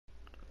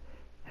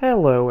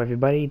Hello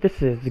everybody,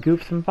 this is the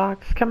Goofsome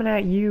Fox coming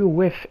at you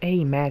with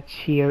a match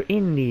here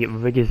in the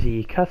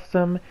Rigazee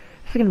Custom.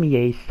 This is going to be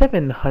a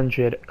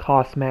 700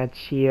 cost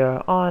match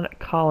here on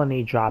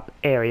Colony Drop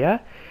area.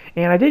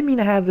 And I did mean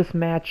to have this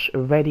match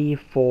ready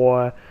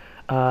for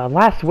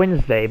last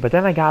Wednesday, but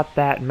then I got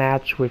that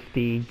match with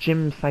the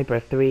Gym Sniper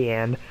 3,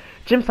 and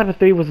Gym Sniper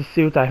 3 was a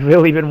suit I've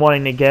really been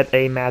wanting to get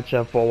a match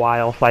of for a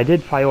while, so I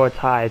did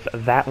prioritize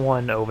that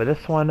one over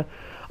this one.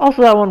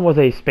 Also, that one was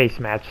a space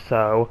match,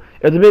 so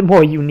it was a bit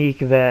more unique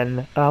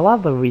than a lot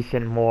of the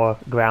recent more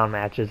ground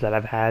matches that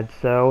I've had.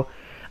 So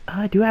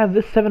I do have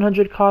this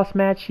 700 cost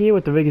match here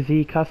with the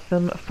Rigazee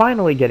Custom,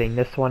 finally getting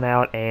this one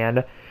out,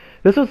 and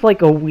this was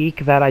like a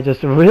week that I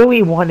just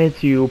really wanted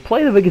to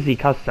play the Rigazee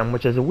Custom,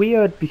 which is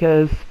weird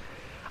because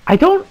I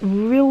don't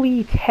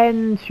really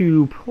tend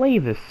to play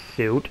this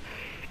suit.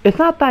 It's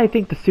not that I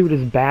think the suit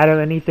is bad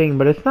or anything,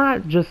 but it's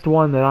not just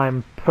one that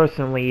I'm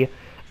personally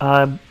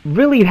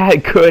really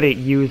that good at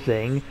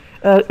using,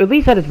 at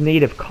least at its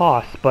native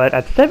cost. But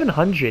at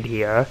 700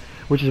 here,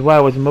 which is where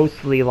I was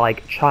mostly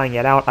like trying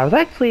it out, I was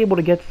actually able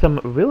to get some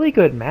really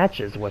good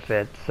matches with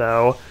it,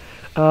 so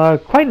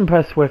quite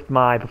impressed with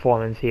my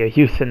performance here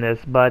using this.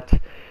 But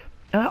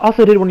I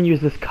also did want to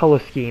use this color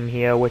scheme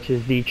here, which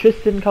is the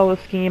Tristan color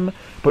scheme,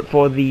 but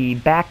for the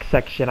back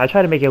section I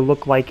try to make it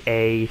look like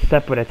a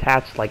separate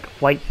attached like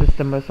flight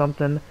system or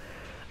something.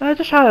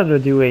 Just trying to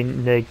do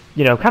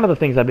kind of the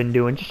things I've been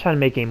doing, just trying to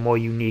make a more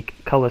unique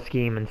color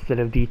scheme instead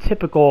of the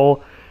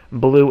typical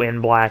blue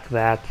and black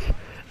that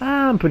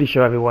I'm pretty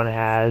sure everyone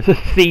has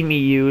seen me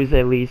use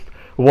at least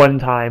one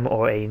time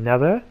or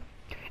another.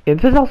 And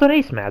this is also an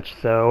ace match,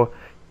 so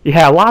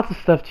yeah, lots of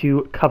stuff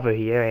to cover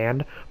here,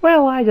 and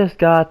well, I just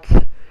got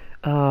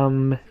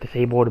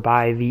disabled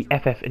by the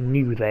FF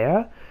new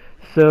there.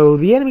 So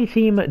the enemy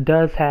team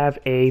does have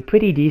a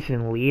pretty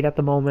decent lead at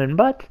the moment,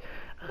 but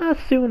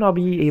soon I'll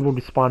be able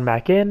to spawn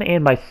back in,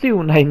 and by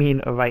soon I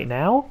mean right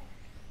now.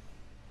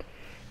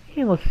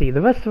 And let's see,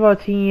 the rest of our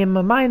team,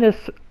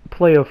 minus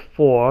player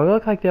 4,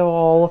 look like they're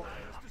all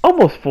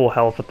almost full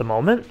health at the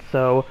moment,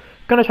 so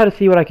gonna try to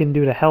see what I can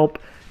do to help.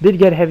 Did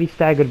get heavy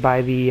staggered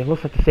by the,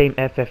 looks like the same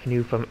FF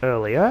new from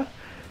earlier,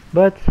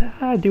 but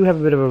I do have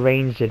a bit of a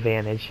ranged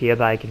advantage here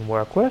that I can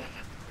work with.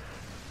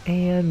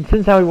 And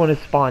since everyone is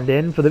spawned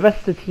in, for the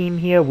rest of the team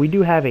here, we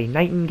do have a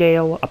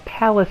Nightingale, a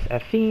Palace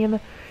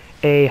Athene,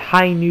 a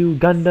High New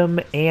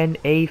Gundam, and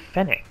a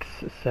Phoenix.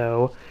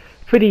 So,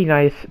 pretty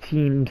nice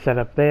team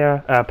setup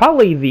there.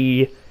 Probably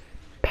the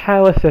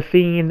Palace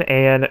Athene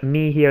and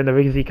me here in the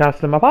Rigazee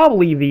Custom are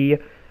probably the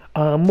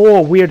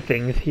more weird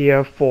things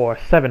here for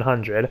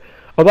 700.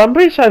 Although I'm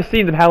pretty sure I've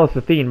seen the Palace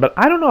Athene, but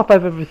I don't know if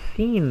I've ever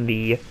seen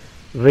the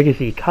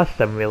Rigazee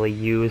Custom really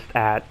used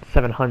at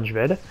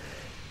 700.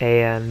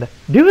 And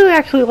do really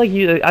actually like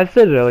use. I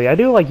said it earlier, I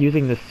do like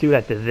using the suit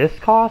at this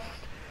cost.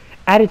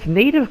 At its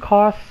native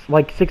cost,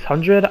 like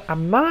 600,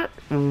 I'm not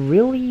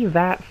really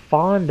that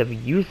fond of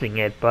using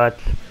it, but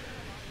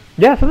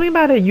yeah, something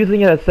about it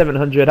using it at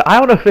 700, I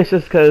don't know if it's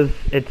just because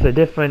it's a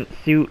different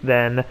suit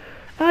than,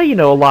 a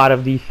lot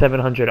of these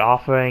 700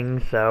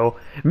 offerings, so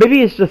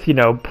maybe it's just,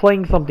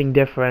 playing something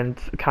different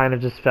kind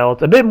of just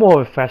felt a bit more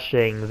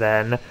refreshing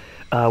than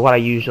what I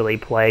usually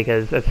play,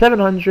 because at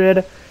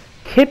 700,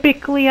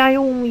 typically I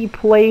only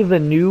play the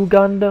new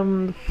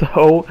Gundam,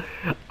 so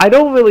I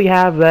don't really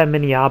have that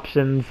many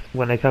options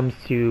when it comes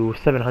to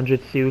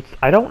 700 suits.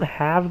 I don't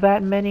have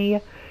that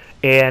many,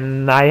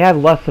 and I have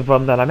less of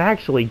them that I'm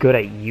actually good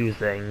at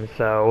using,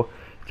 so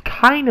it's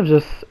kind of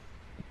just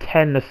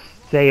tend to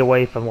stay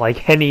away from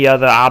like any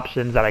other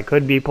options that I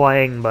could be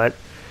playing. But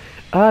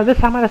this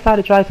time I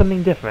decided to try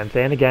something different,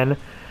 and again,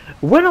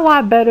 went a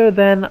lot better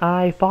than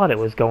I thought it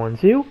was going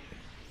to.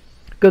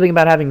 Good thing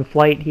about having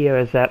flight here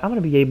is that I'm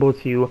going to be able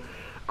to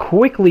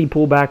quickly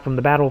pull back from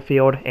the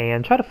battlefield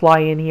and try to fly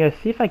in here,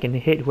 see if I can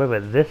hit whoever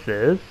this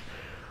is.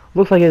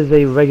 Looks like it's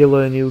a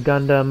regular new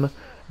Gundam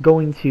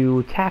going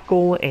to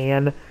tackle,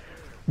 and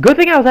good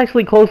thing I was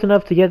actually close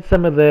enough to get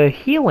some of the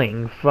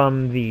healing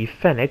from the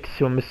Phoenix,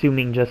 who I'm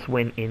assuming just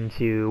went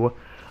into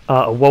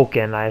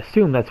Awoken. I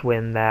assume that's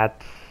when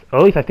that, or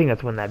at least I think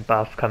that's when that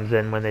buff comes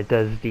in, when it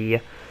does the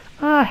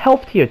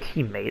health to your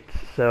teammates.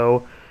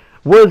 So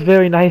was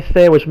very nice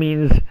there, which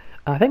means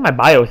I think my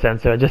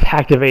biosensor just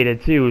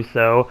activated too,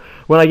 so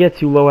when I get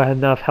to low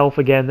enough health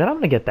again, then I'm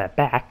going to get that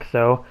back,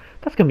 so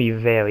that's going to be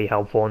very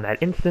helpful in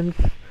that instance.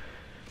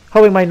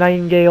 Hoping my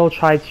Nightingale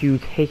tried to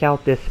take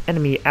out this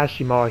enemy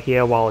Ashimar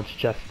here while it's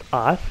just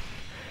us,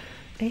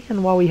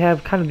 and while we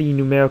have kind of the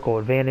numerical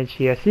advantage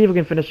here, see if we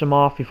can finish him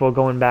off before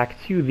going back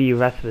to the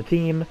rest of the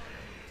team.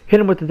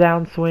 Hit him with the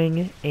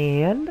downswing,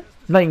 and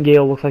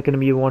Nightingale looks like going to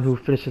be the one who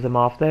finishes him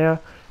off there.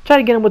 Try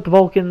to get him with the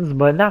Vulcans,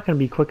 but not going to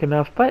be quick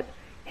enough, but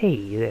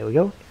hey, there we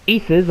go.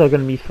 Aces are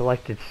going to be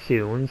selected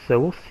soon, so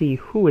we'll see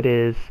who it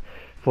is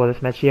for this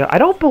match here. I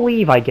don't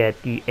believe I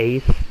get the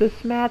ace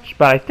this match,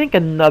 but I think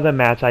another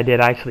match I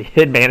did actually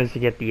did manage to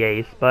get the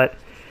ace, but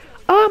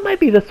it might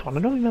be this one. I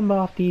don't remember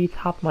off the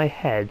top of my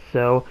head,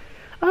 so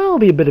it'll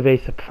be a bit of a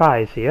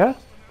surprise here.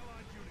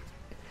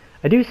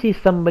 I do see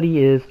somebody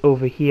is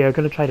over here,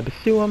 gonna try to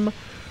pursue him.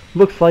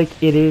 Looks like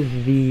it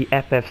is the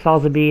FF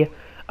Sazabi.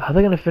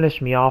 They're gonna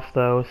finish me off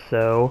though,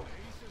 so...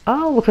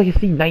 looks like it's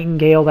the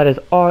Nightingale, that is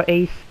our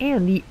ace,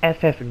 and the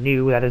FF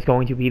New, that is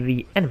going to be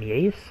the enemy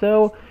ace,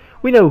 so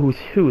we know who's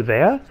who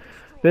there.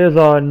 There's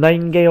our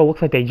Nightingale,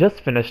 looks like they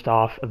just finished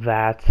off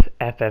that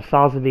FF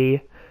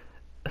Sazabi,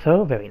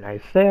 so very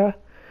nice there.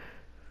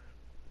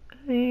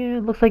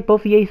 And looks like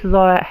both the aces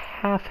are at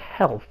half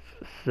health,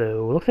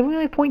 so looks like we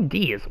only have point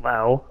D as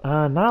well.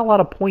 Not a lot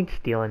of point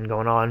stealing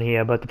going on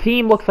here, but the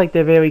team looks like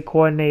they're very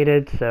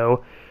coordinated,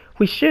 so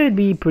we should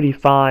be pretty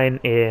fine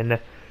in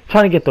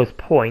trying to get those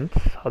points,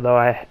 although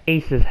our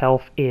ace's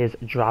health is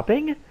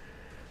dropping.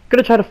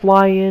 Gonna try to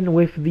fly in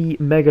with the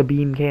Mega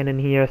Beam Cannon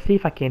here, see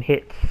if I can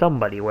hit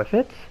somebody with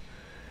it.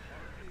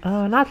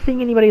 Not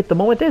seeing anybody at the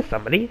moment. There's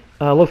somebody.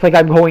 Looks like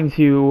I'm going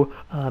to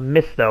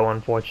miss though,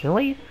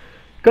 unfortunately.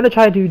 Gonna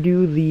try to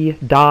do the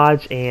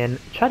dodge and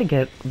try to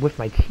get with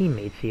my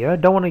teammates here.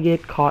 Don't want to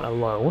get caught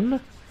alone.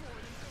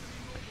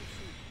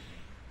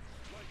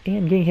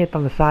 And getting hit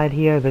on the side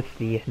here, that's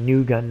the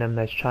new Gundam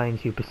that's trying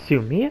to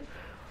pursue me.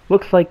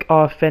 Looks like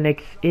our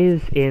Phoenix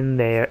is in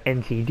their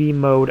NCD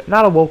mode.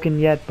 Not awoken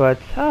yet, but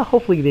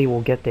hopefully they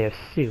will get there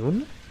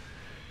soon.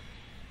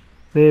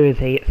 There is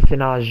a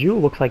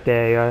Sinaju. Looks like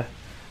their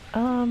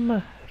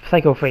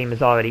Psycho Frame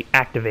is already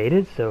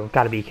activated, so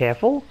gotta be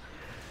careful.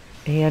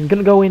 And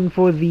gonna go in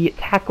for the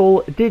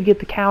tackle. Did get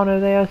the counter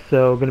there,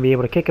 so gonna be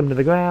able to kick him to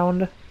the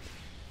ground.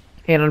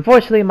 And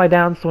unfortunately my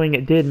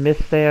downswing did miss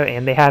there,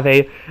 and they have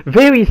a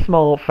very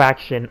small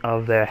fraction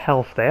of their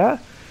health there.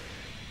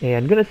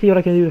 And gonna see what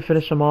I can do to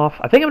finish them off.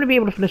 I think I'm gonna be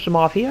able to finish them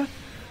off here.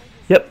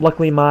 Yep,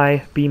 luckily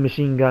my beam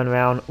machine gun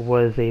round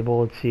was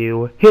able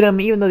to hit them,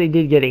 even though they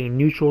did get a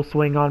neutral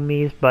swing on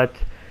me, but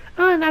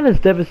not as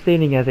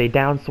devastating as a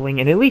downswing,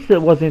 and at least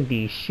it wasn't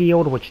the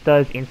shield, which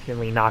does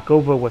instantly knock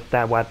over with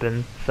that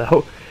weapon,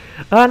 so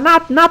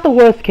not the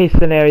worst case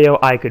scenario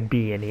I could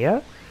be in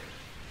here.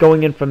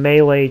 Going in for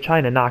melee,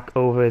 trying to knock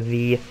over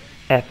the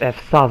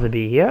FF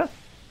Sazabi here.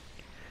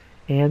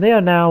 And they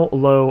are now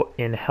low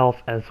in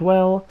health as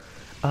well.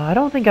 I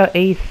don't think our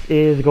ace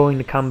is going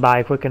to come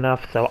by quick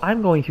enough, so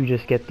I'm going to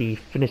just get the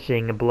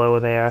finishing blow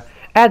there.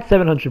 Add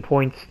 700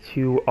 points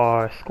to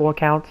our score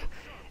count.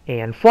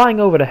 And flying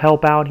over to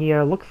help out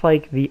here, looks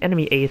like the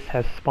enemy ace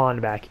has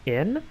spawned back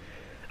in.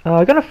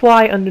 Gonna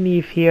fly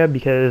underneath here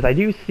because I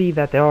do see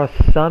that there are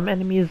some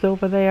enemies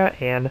over there,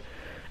 and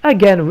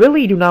again,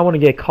 really do not want to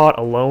get caught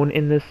alone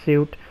in this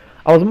suit.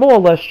 I was more or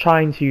less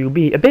trying to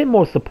be a bit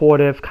more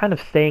supportive, kind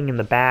of staying in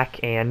the back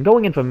and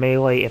going in for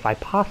melee if I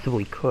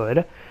possibly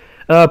could.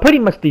 Pretty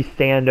much the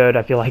standard,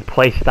 I feel like,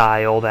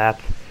 playstyle that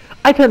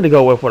I tend to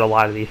go with a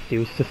lot of these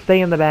suits. To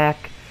stay in the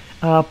back,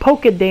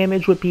 poke at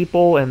damage with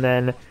people, and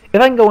then if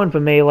I can go in for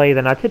melee,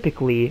 then I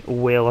typically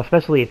will,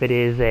 especially if it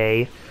is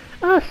a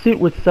suit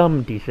with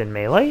some decent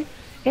melee.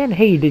 And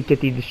hey, you did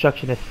get the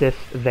destruction assist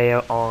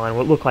there on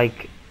what looked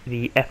like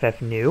the FF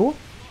New.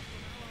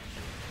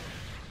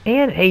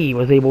 And hey,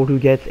 was able to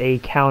get a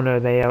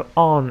counter there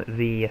on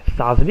the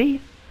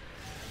Sazabi.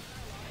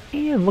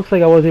 And looks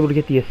like I was able to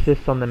get the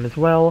assist on them as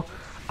well.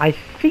 I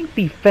think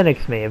the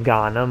Phoenix may have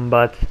gotten them,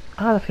 but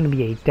that's going to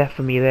be a death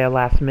for me there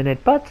last minute.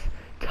 But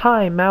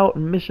timeout,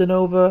 mission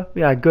over.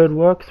 Yeah, good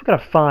work. So we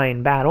got a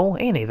fine battle,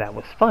 and hey, that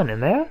was fun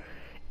in there.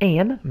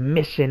 And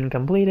mission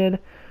completed.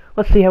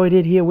 Let's see how we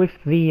did here with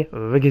the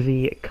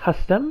Rigazi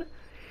Custom.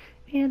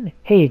 And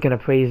hey, gonna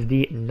praise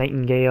the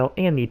Nightingale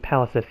and the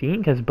Palacephine,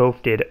 because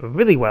both did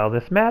really well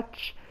this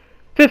match.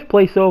 5th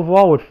place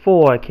overall with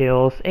 4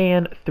 kills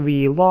and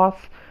 3 loss.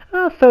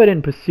 3rd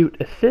in pursuit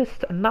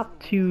assist, not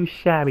too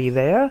shabby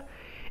there.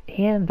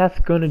 And that's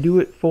going to do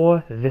it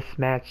for this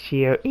match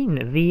here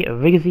in the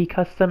Rigazi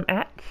Custom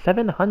at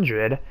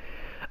 700.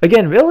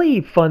 Again,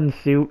 really fun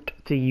suit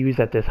to use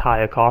at this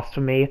higher cost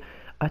for me.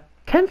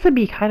 Tends to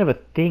be kind of a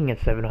thing at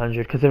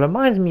 700, because it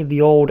reminds me of the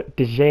old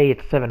DJ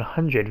at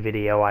 700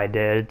 video I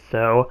did.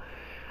 So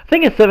I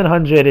think at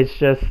 700 it's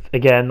just,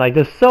 again, like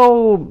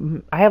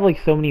I have like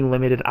so many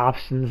limited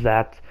options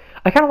that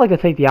I kind of like to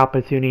take the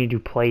opportunity to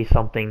play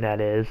something that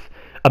is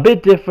a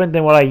bit different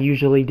than what I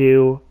usually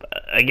do.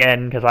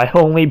 Again, because I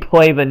only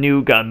play the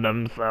new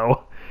Gundam,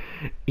 so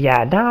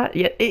yeah,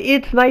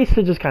 it's nice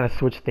to just kind of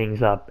switch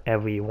things up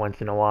every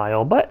once in a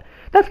while. But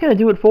that's going to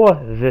do it for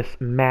this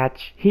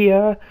match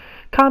here.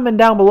 Comment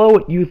down below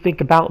what you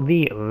think about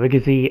the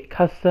Rigazi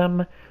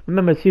Custom.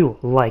 Remember to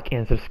like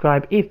and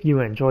subscribe if you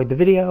enjoyed the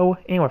video.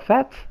 And with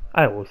that,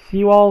 I will see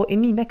you all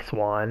in the next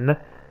one.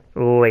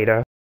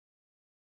 Later.